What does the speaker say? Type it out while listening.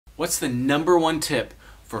What's the #1 tip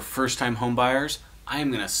for first-time home buyers? I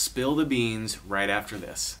am going to spill the beans right after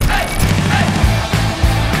this.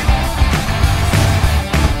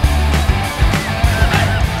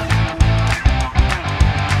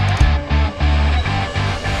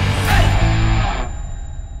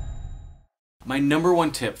 My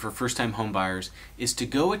 #1 tip for first-time home buyers is to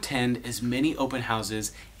go attend as many open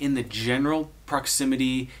houses in the general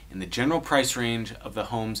proximity, in the general price range of the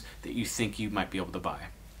homes that you think you might be able to buy.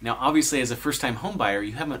 Now, obviously, as a first-time home buyer,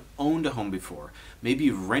 you haven't owned a home before. Maybe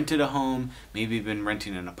you've rented a home, maybe you've been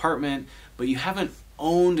renting an apartment, but you haven't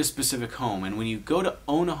owned a specific home. And when you go to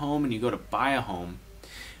own a home and you go to buy a home,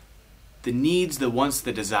 the needs, the wants,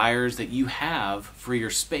 the desires that you have for your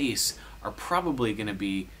space are probably going to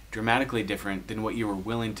be dramatically different than what you were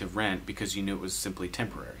willing to rent because you knew it was simply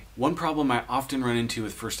temporary. One problem I often run into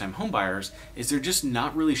with first-time home buyers is they're just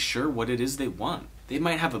not really sure what it is they want. They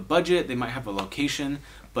might have a budget, they might have a location,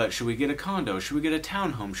 but should we get a condo? Should we get a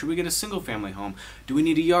townhome? Should we get a single-family home? Do we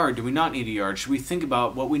need a yard? Do we not need a yard? Should we think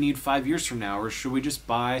about what we need 5 years from now, or should we just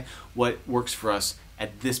buy what works for us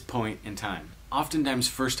at this point in time? Oftentimes,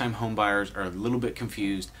 first-time home buyers are a little bit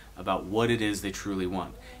confused about what it is they truly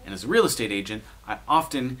want. And as a real estate agent, I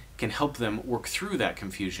often can help them work through that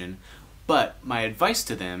confusion, but my advice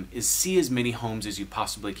to them is see as many homes as you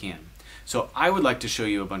possibly can. So I would like to show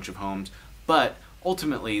you a bunch of homes, but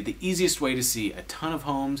ultimately, the easiest way to see a ton of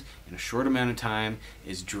homes in a short amount of time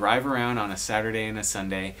is drive around on a Saturday and a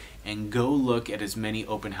Sunday and go look at as many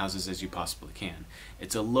open houses as you possibly can.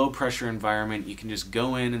 It's a low pressure environment. You can just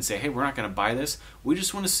go in and say, hey, we're not going to buy this. We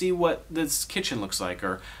just want to see what this kitchen looks like,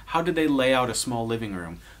 or how did they lay out a small living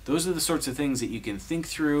room. Those are the sorts of things that you can think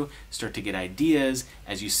through, start to get ideas.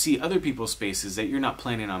 As you see other people's spaces that you're not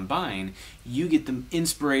planning on buying, you get the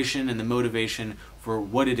inspiration and the motivation for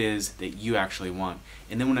what it is that you actually want.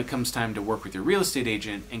 And then when it comes time to work with your real estate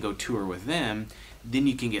agent and go tour with them, then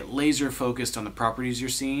you can get laser focused on the properties you're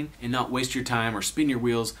seeing and not waste your time or spin your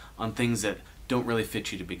wheels on things that don't really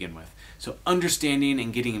fit you to begin with. So understanding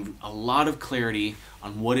and getting a lot of clarity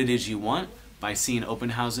on what it is you want by seeing open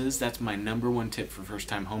houses, that's my #1 tip for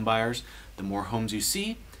first-time home buyers. The more homes you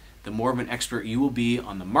see, the more of an expert you will be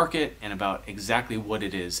on the market and about exactly what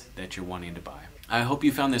it is that you're wanting to buy. I hope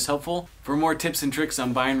you found this helpful. For more tips and tricks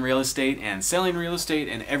on buying real estate and selling real estate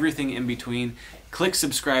and everything in between, click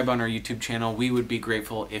subscribe on our YouTube channel. We would be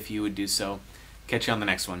grateful if you would do so. Catch you on the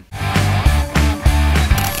next one.